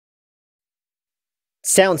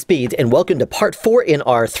Sound speeds, and welcome to part 4 in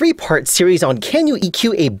our 3-part series on can you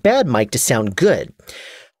EQ a bad mic to sound good?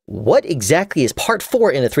 What exactly is part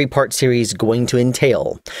 4 in a 3-part series going to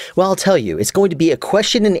entail? Well, I'll tell you, it's going to be a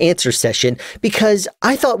question and answer session because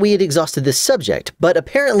I thought we had exhausted this subject, but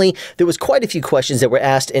apparently there was quite a few questions that were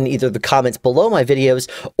asked in either the comments below my videos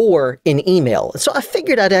or in email. So I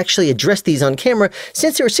figured I'd actually address these on camera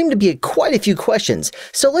since there seemed to be quite a few questions.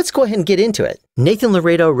 So let's go ahead and get into it. Nathan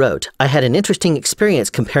Laredo wrote, I had an interesting experience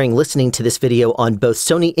comparing listening to this video on both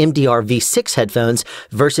Sony MDR V6 headphones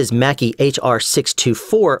versus Mackie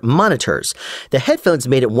HR624 monitors. The headphones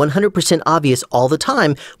made it 100% obvious all the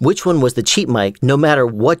time which one was the cheap mic, no matter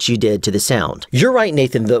what you did to the sound. You're right,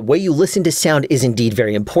 Nathan, the way you listen to sound is indeed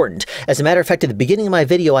very important. As a matter of fact, at the beginning of my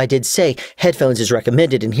video, I did say headphones is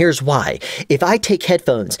recommended, and here's why. If I take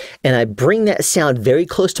headphones and I bring that sound very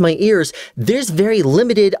close to my ears, there's very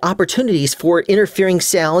limited opportunities for interfering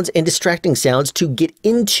sounds and distracting sounds to get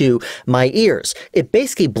into my ears. It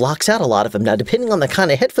basically blocks out a lot of them. Now, depending on the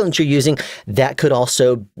kind of headphones you're using, that could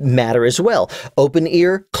also matter as well. Open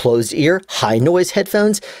ear, closed ear, high noise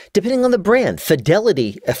headphones, depending on the brand.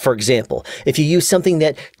 Fidelity, for example. If you use something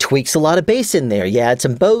that tweaks a lot of bass in there, you add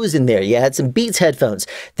some Bose in there, you add some Beats headphones,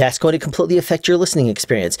 that's going to completely affect your listening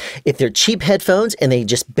experience. If they're cheap headphones and they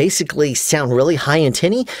just basically sound really high and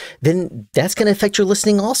tinny, then that's going to affect your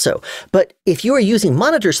listening also. But if you are using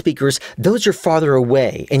monitor speakers, those are farther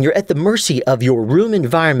away and you're at the mercy of your room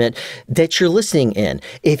environment that you're listening in.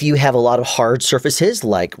 If you have a lot of hard surfaces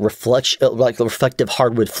like reflective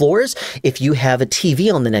hardwood floors, if you have a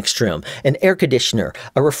TV on the next room, an air conditioner,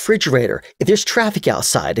 a refrigerator, if there's traffic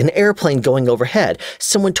outside, an airplane going overhead,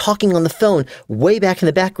 someone talking on the phone way back in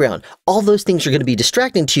the background, all those things are going to be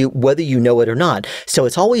distracting to you whether you know it or not. So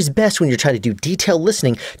it's always best when you're trying to do detailed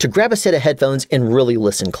listening to grab a set of headphones and really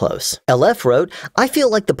listen close. LF wrote, I feel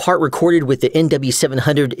like the part recorded with the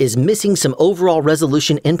NW700 is missing some overall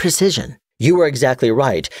resolution and precision. You are exactly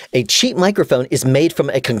right. A cheap microphone is made from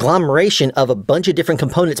a conglomeration of a bunch of different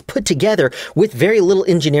components put together with very little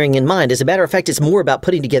engineering in mind. As a matter of fact, it's more about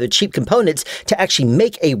putting together cheap components to actually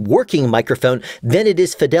make a working microphone than it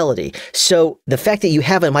is fidelity. So the fact that you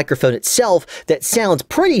have a microphone itself that sounds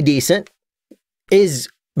pretty decent is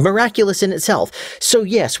miraculous in itself. So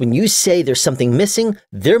yes, when you say there's something missing,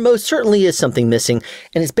 there most certainly is something missing,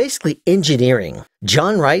 and it's basically engineering.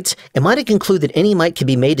 John writes, am I to conclude that any mic can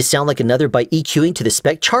be made to sound like another by EQing to the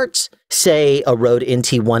spec charts? Say a Rode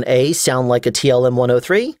NT1A sound like a TLM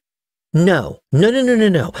 103? No.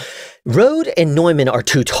 Rode and Neumann are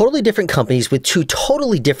two totally different companies with two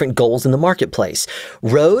totally different goals in the marketplace.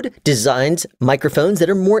 Rode designs microphones that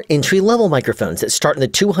are more entry-level microphones that start in the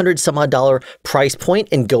 $200 some odd price point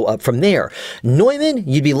and go up from there. Neumann,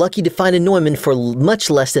 you'd be lucky to find a Neumann for much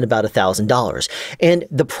less than about $1,000. And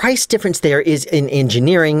the price difference there is in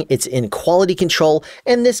engineering, it's in quality control,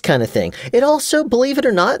 and this kind of thing. It also, believe it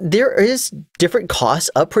or not, there is different costs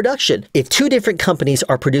of production. If two different companies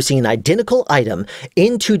are producing an identical item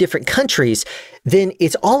in two different countries, then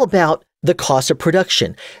it's all about the cost of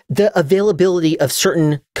production, the availability of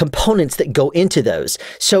certain components that go into those.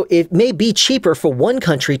 So it may be cheaper for one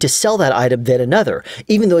country to sell that item than another,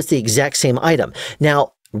 even though it's the exact same item.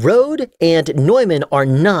 Now, Rode and Neumann are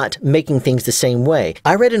not making things the same way.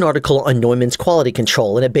 I read an article on Neumann's quality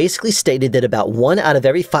control, and it basically stated that about 1 out of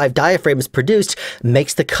every 5 diaphragms produced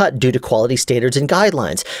makes the cut due to quality standards and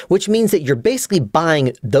guidelines, which means that you're basically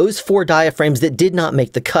buying those 4 diaphragms that did not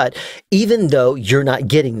make the cut, even though you're not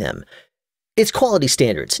getting them. It's quality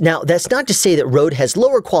standards. Now, that's not to say that Rode has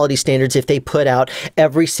lower quality standards if they put out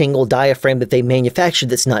every single diaphragm that they manufacture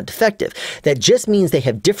that's not defective. That just means they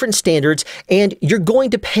have different standards, and you're going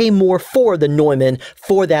to pay more for the Neumann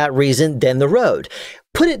for that reason than the Rode.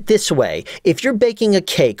 Put it this way, if you're baking a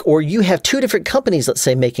cake or you have 2 different companies, let's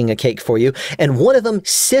say, making a cake for you, and one of them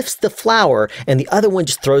sifts the flour and the other one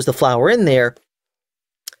just throws the flour in there,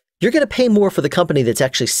 you're going to pay more for the company that's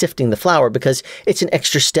actually sifting the flour because it's an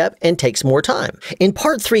extra step and takes more time. In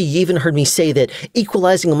part 3, you even heard me say that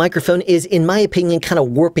equalizing a microphone is, in my opinion, kind of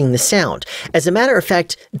warping the sound. As a matter of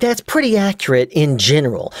fact, that's pretty accurate in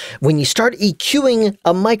general. When you start EQing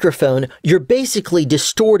a microphone, you're basically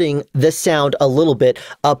distorting the sound a little bit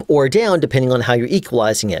up or down depending on how you're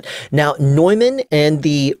equalizing it. Now, Neumann and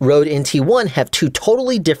the Rode NT1 have 2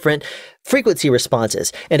 totally different frequency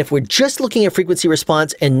responses. And if we're just looking at frequency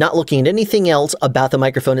response and not looking at anything else about the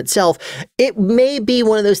microphone itself, it may be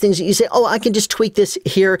one of those things that you say, oh, I can just tweak this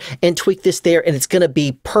here and tweak this there, and it's going to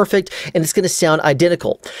be perfect and it's going to sound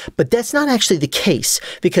identical. But that's not actually the case,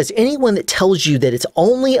 because anyone that tells you that it's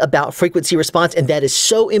only about frequency response and that is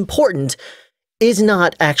so important is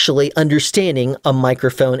not actually understanding a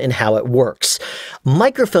microphone and how it works.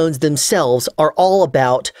 Microphones themselves are all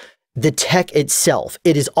about the tech itself.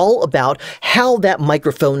 It is all about how that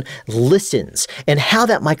microphone listens and how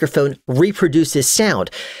that microphone reproduces sound.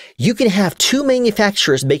 You can have two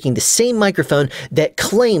manufacturers making the same microphone that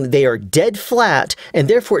claim they are dead flat and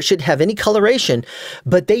therefore it shouldn't have any coloration,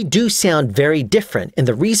 but they do sound very different. And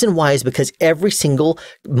the reason why is because every single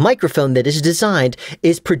microphone that is designed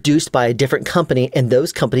is produced by a different company, and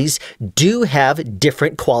those companies do have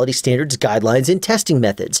different quality standards, guidelines, and testing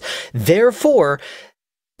methods. Therefore,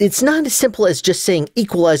 it's not as simple as just saying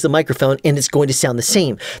equalize the microphone and it's going to sound the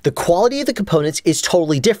same. The quality of the components is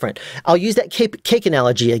totally different. I'll use that cake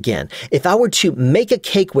analogy again. If I were to make a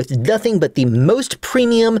cake with nothing but the most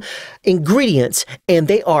premium ingredients, and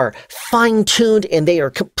they are fine-tuned and they are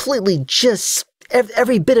completely just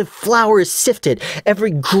every bit of flour is sifted. Every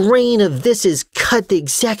grain of this is cut the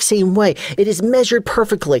exact same way. It is measured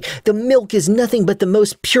perfectly. The milk is nothing but the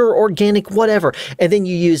most pure organic whatever. And then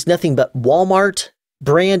you use nothing but Walmart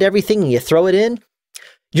brand everything and you throw it in,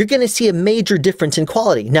 you're going to see a major difference in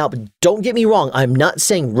quality. Now, don't get me wrong. I'm not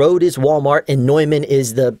saying Rode is Walmart and Neumann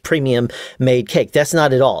is the premium made cake. That's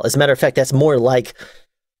not at all. As a matter of fact, that's more like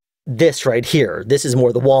this right here. This is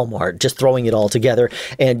more the Walmart, just throwing it all together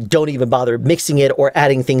and don't even bother mixing it or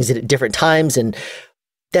adding things at different times. And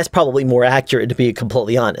that's probably more accurate, to be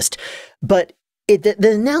completely honest. But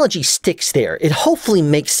the analogy sticks there. It hopefully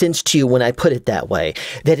makes sense to you when I put it that way,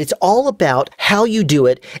 that it's all about how you do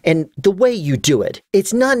it and the way you do it.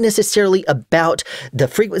 It's not necessarily about the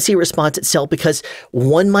frequency response itself, because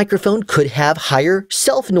one microphone could have higher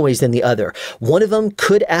self noise than the other. One of them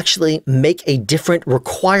could actually make a different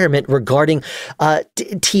requirement regarding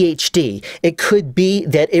THD. It could be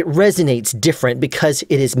that it resonates different because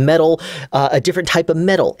it is metal, a different type of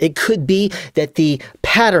metal. It could be that the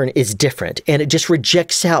pattern is different and it just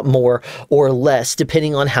rejects out more or less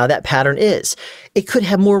depending on how that pattern is. It could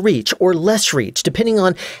have more reach or less reach depending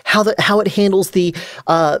on how it handles the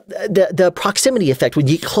proximity effect when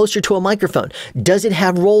you get closer to a microphone. Does it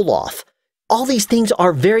have roll off? All these things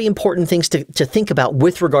are very important things to think about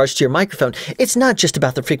with regards to your microphone. It's not just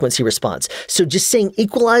about the frequency response. So just saying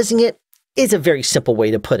equalizing it is a very simple way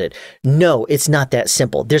to put it. No, it's not that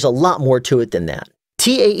simple. There's a lot more to it than that.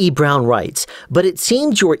 TAE Brown writes, but it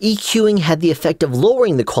seems your EQing had the effect of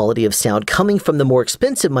lowering the quality of sound coming from the more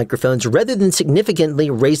expensive microphones rather than significantly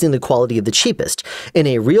raising the quality of the cheapest. In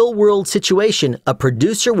a real-world situation, a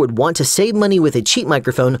producer would want to save money with a cheap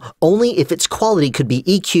microphone only if its quality could be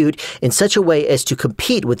EQ'd in such a way as to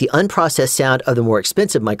compete with the unprocessed sound of the more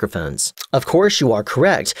expensive microphones. Of course, you are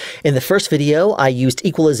correct. In the first video, I used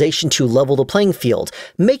equalization to level the playing field,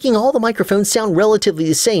 making all the microphones sound relatively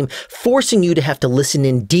the same, forcing you to have to listen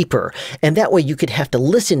in deeper, and that way you could have to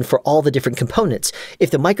listen for all the different components. If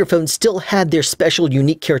the microphone still had their special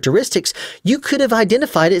unique characteristics, you could have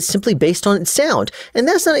identified it simply based on its sound, and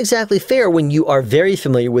that's not exactly fair when you are very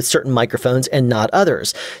familiar with certain microphones and not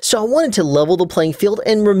others. So I wanted to level the playing field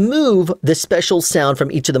and remove the special sound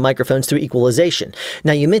from each of the microphones through equalization.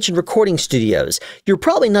 Now, you mentioned recording studios. You're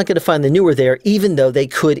probably not going to find the newer there, even though they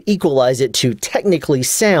could equalize it to technically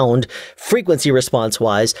sound frequency response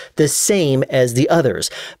wise the same as the others.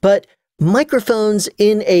 But microphones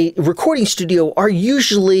in a recording studio are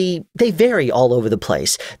usually, they vary all over the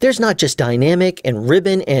place. There's not just dynamic and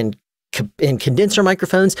ribbon and condenser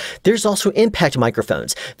microphones. There's also impact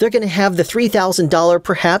microphones. They're going to have the $3,000,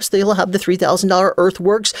 perhaps they'll have the $3,000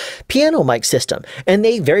 Earthworks piano mic system, and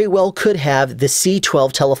they very well could have the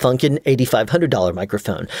C12 Telefunken $8,500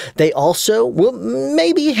 microphone. They also will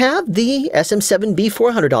maybe have the SM7B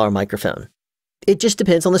 $400 microphone. It just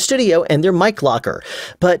depends on the studio and their mic locker.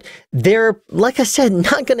 But they're, like I said,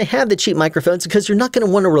 not going to have the cheap microphones because you're not going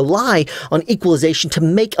to want to rely on equalization to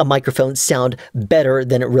make a microphone sound better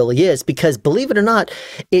than it really is, because believe it or not,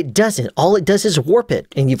 it doesn't. All it does is warp it.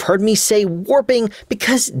 And you've heard me say warping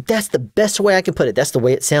because that's the best way I can put it. That's the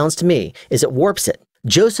way it sounds to me, is it warps it.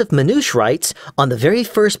 Joseph Manouche writes, on the very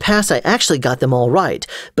first pass I actually got them all right,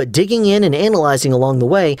 but digging in and analyzing along the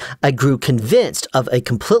way, I grew convinced of a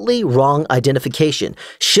completely wrong identification.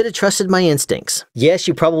 Should have trusted my instincts. Yes,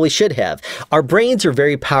 you probably should have. Our brains are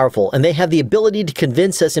very powerful, and they have the ability to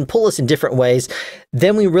convince us and pull us in different ways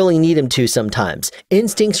than we really need them to sometimes.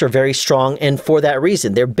 Instincts are very strong, and for that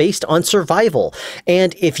reason, they're based on survival.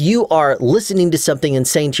 And if you are listening to something and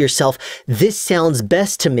saying to yourself, this sounds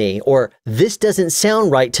best to me, or this doesn't sound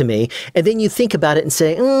right to me, and then you think about it and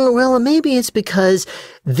say, well, maybe it's because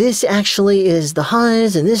this actually is the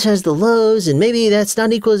highs and this has the lows, and maybe that's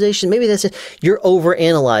not equalization, maybe that's it. You're over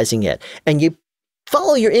analyzing it, and you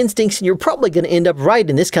follow your instincts and you're probably going to end up right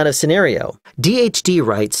in this kind of scenario. DHD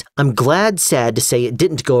writes, I'm glad, sad to say it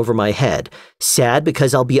didn't go over my head. Sad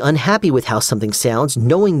because I'll be unhappy with how something sounds,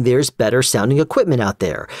 knowing there's better sounding equipment out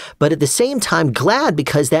there. But at the same time, glad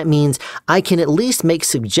because that means I can at least make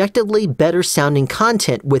subjectively better sounding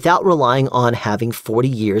content without relying on having 40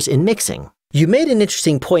 years in mixing. You made an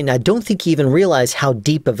interesting point, and I don't think you even realize how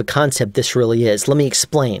deep of a concept this really is. Let me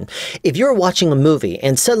explain. If you're watching a movie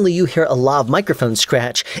and suddenly you hear a lav microphone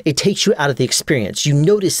scratch, it takes you out of the experience. You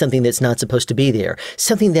notice something that's not supposed to be there,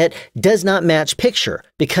 something that does not match picture,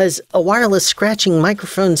 because a wireless scratching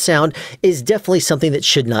microphone sound is definitely something that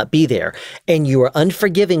should not be there, and you are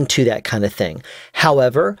unforgiving to that kind of thing.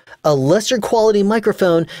 However, a lesser quality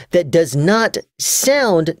microphone that does not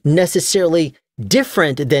sound necessarily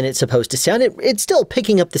different than it's supposed to sound. It's still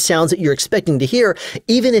picking up the sounds that you're expecting to hear,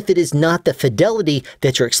 even if it is not the fidelity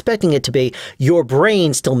that you're expecting it to be. Your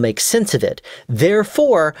brain still makes sense of it.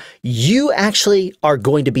 Therefore, you actually are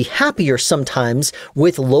going to be happier sometimes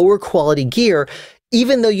with lower quality gear,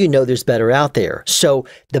 even though you know there's better out there. So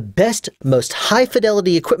the best, most high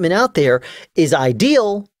fidelity equipment out there is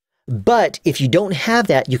ideal. But if you don't have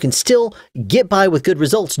that, you can still get by with good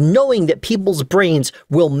results, knowing that people's brains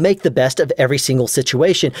will make the best of every single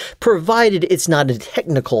situation, provided it's not a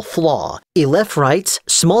technical flaw. Elef writes,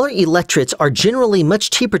 smaller electrets are generally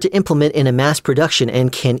much cheaper to implement in a mass production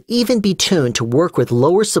and can even be tuned to work with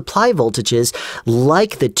lower supply voltages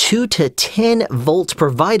like the 2 to 10 volts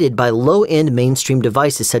provided by low-end mainstream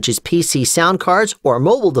devices such as PC sound cards or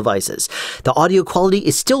mobile devices. The audio quality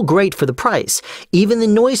is still great for the price. Even the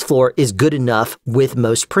noise floor is good enough with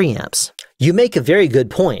most preamps. You make a very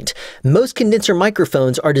good point. Most condenser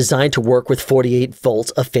microphones are designed to work with 48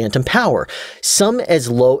 volts of phantom power, some as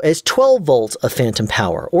low as 12 volts of phantom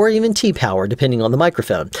power, or even T-power, depending on the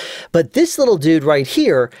microphone. But this little dude right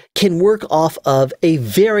here can work off of a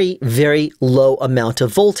very, very low amount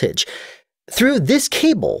of voltage through this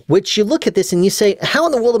cable, which you look at this and you say, how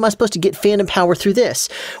in the world am I supposed to get phantom power through this?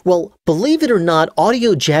 Well, believe it or not,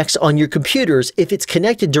 audio jacks on your computers, if it's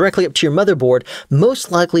connected directly up to your motherboard,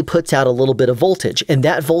 most likely puts out a little bit of voltage, and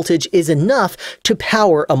that voltage is enough to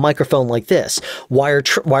power a microphone like this.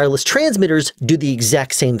 Wireless transmitters do the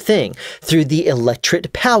exact same thing through the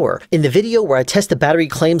electret power. In the video where I test the battery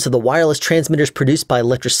claims of the wireless transmitters produced by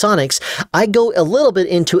Electrosonics, I go a little bit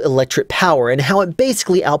into electret power and how it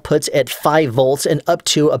basically outputs at 5 volts and up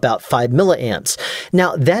to about 5 milliamps.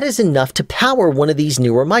 Now, that is enough to power one of these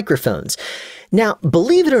newer microphones. Now,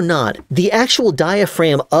 believe it or not, the actual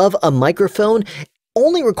diaphragm of a microphone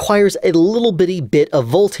only requires a little bitty bit of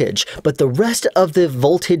voltage, but the rest of the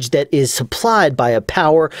voltage that is supplied by a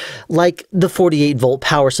power like the 48 volt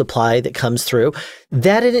power supply that comes through,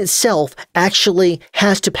 that in itself actually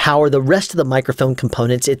has to power the rest of the microphone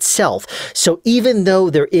components itself. So even though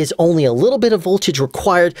there is only a little bit of voltage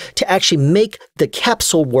required to actually make the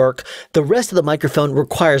capsule work, the rest of the microphone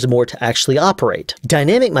requires more to actually operate.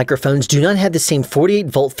 Dynamic microphones do not have the same 48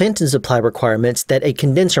 volt phantom supply requirements that a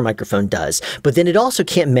condenser microphone does, but then it also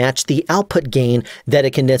can't match the output gain that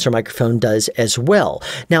a condenser microphone does as well.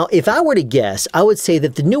 Now, if I were to guess, I would say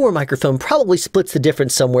that the newer microphone probably splits the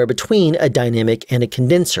difference somewhere between a dynamic and a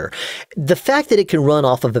condenser. The fact that it can run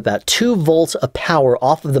off of about 2 volts of power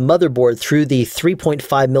off of the motherboard through the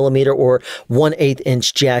 3.5 millimeter or 1/8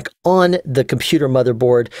 inch jack on the computer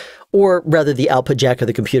motherboard, or rather the output jack of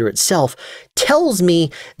the computer itself, tells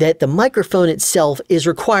me that the microphone itself is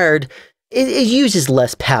required. It uses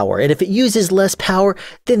less power, and if it uses less power,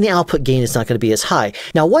 then the output gain is not going to be as high.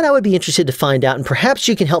 Now, what I would be interested to find out, and perhaps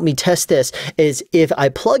you can help me test this, is if I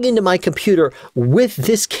plug into my computer with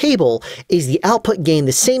this cable, is the output gain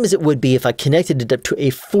the same as it would be if I connected it up to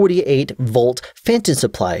a 48 volt phantom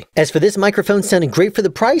supply? As for this microphone sounding great for the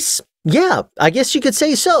price, yeah, I guess you could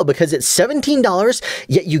say so, because it's $17,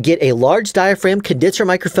 yet you get a large diaphragm condenser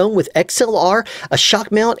microphone with XLR, a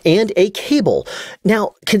shock mount, and a cable.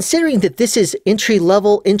 Now, considering that this is entry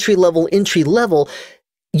level,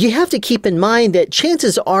 you have to keep in mind that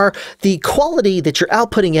chances are the quality that you're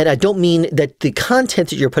outputting at, I don't mean that the content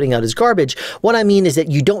that you're putting out is garbage. What I mean is that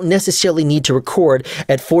you don't necessarily need to record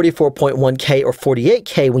at 44.1K or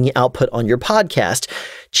 48K when you output on your podcast.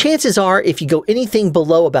 Chances are, if you go anything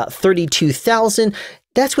below about 32,000,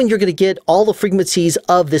 that's when you're going to get all the frequencies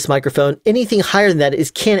of this microphone. Anything higher than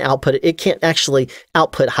that can't actually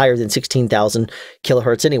output higher than 16,000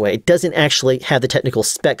 kilohertz anyway. It doesn't actually have the technical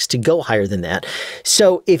specs to go higher than that.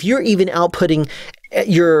 So if you're even outputting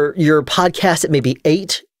your podcast at maybe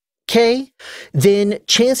 8 K, then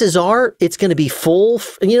chances are it's going to be full,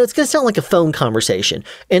 it's going to sound like a phone conversation.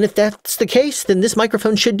 And if that's the case, then this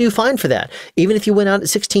microphone should do fine for that. Even if you went out at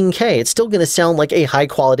 16K, it's still going to sound like a high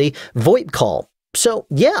quality VoIP call. So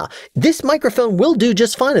yeah, this microphone will do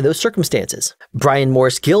just fine in those circumstances. Brian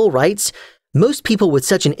Morris Gill writes, most people with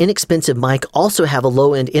such an inexpensive mic also have a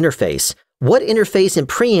low-end interface. What interface and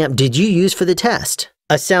preamp did you use for the test?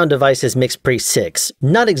 A Sound Devices Mix Pre 6,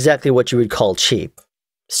 not exactly what you would call cheap.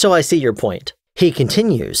 So I see your point. He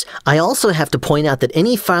continues, I also have to point out that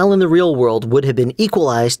any file in the real world would have been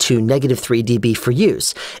equalized to -3 dB for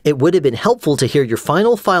use. It would have been helpful to hear your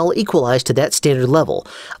final file equalized to that standard level.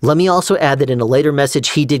 Let me also add that in a later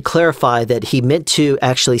message he did clarify that he meant to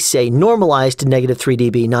actually say normalized to -3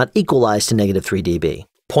 dB, not equalized to -3 dB.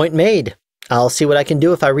 Point made. I'll see what I can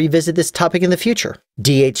do if I revisit this topic in the future.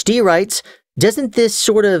 DHD writes, doesn't this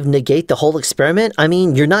sort of negate the whole experiment? I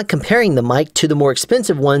mean, you're not comparing the mic to the more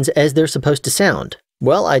expensive ones as they're supposed to sound.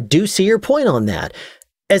 Well, I do see your point on that.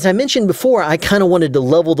 As I mentioned before, I kind of wanted to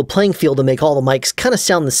level the playing field and make all the mics kind of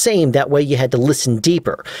sound the same. That way you had to listen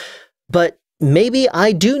deeper. But maybe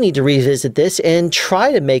I do need to revisit this and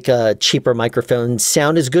try to make a cheaper microphone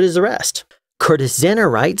sound as good as the rest. Kurtis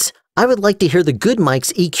Zener writes, I would like to hear the good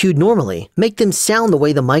mics EQ'd normally. Make them sound the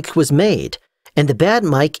way the mic was made. And the bad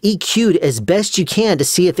mic EQ'd as best you can to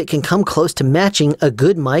see if it can come close to matching a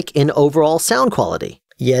good mic in overall sound quality.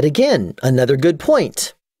 Yet again, another good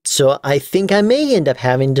point. So I think I may end up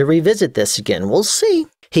having to revisit this again. We'll see.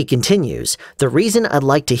 He continues, the reason I'd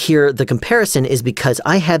like to hear the comparison is because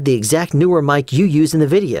I have the exact newer mic you use in the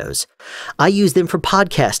videos. I use them for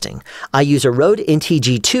podcasting. I use a Rode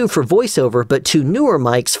NTG2 for voiceover, but 2 newer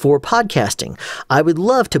mics for podcasting. I would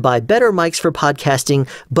love to buy better mics for podcasting,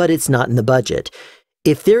 but it's not in the budget.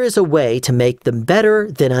 If there is a way to make them better,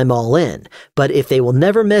 then I'm all in. But if they will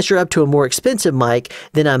never measure up to a more expensive mic,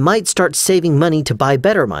 then I might start saving money to buy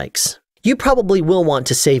better mics. You probably will want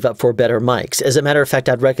to save up for better mics. As a matter of fact,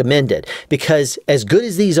 I'd recommend it because as good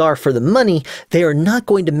as these are for the money, they are not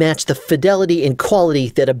going to match the fidelity and quality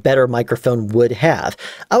that a better microphone would have.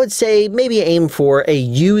 I would say maybe aim for a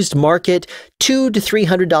used market $200 to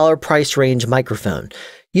 $300 price range microphone.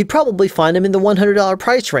 You'd probably find them in the $100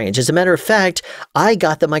 price range. As a matter of fact, I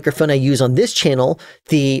got the microphone I use on this channel,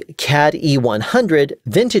 the EQed E100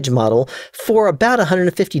 vintage model, for about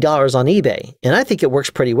 $150 on eBay, and I think it works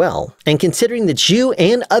pretty well. And considering that you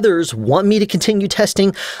and others want me to continue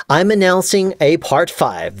testing, I'm announcing a part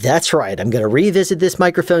 5. That's right, I'm going to revisit this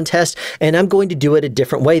microphone test, and I'm going to do it a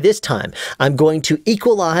different way this time. I'm going to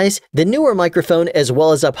equalize the newer microphone as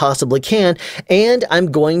well as I possibly can, and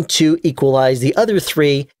I'm going to equalize the other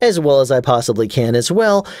 3 as well as I possibly can as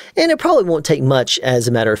well, and it probably won't take much as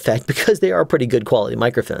a matter of fact because they are pretty good quality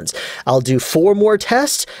microphones. I'll do 4 more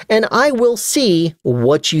tests and I will see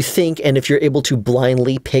what you think and if you're able to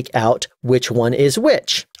blindly pick out which one is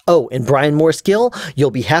which. Oh, and Brian Morris Gill,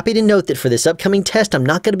 you'll be happy to note that for this upcoming test, I'm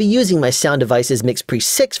not going to be using my Sound Devices Mix Pre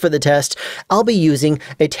 6 for the test. I'll be using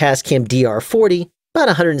a Tascam DR40,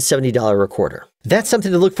 about $170 recorder. That's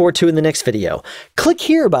something to look forward to in the next video. Click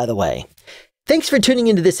here, by the way. Thanks for tuning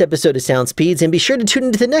into this episode of Sound Speeds, and be sure to tune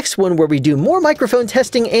into the next one where we do more microphone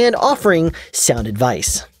testing and offering sound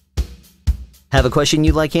advice. Have a question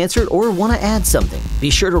you'd like answered or want to add something?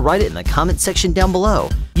 Be sure to write it in the comment section down below.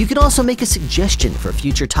 You can also make a suggestion for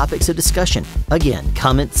future topics of discussion. Again,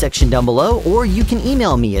 comment section down below, or you can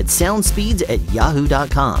email me at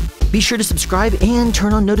soundspeeds@yahoo.com. Be sure to subscribe and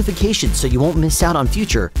turn on notifications so you won't miss out on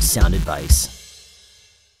future sound advice.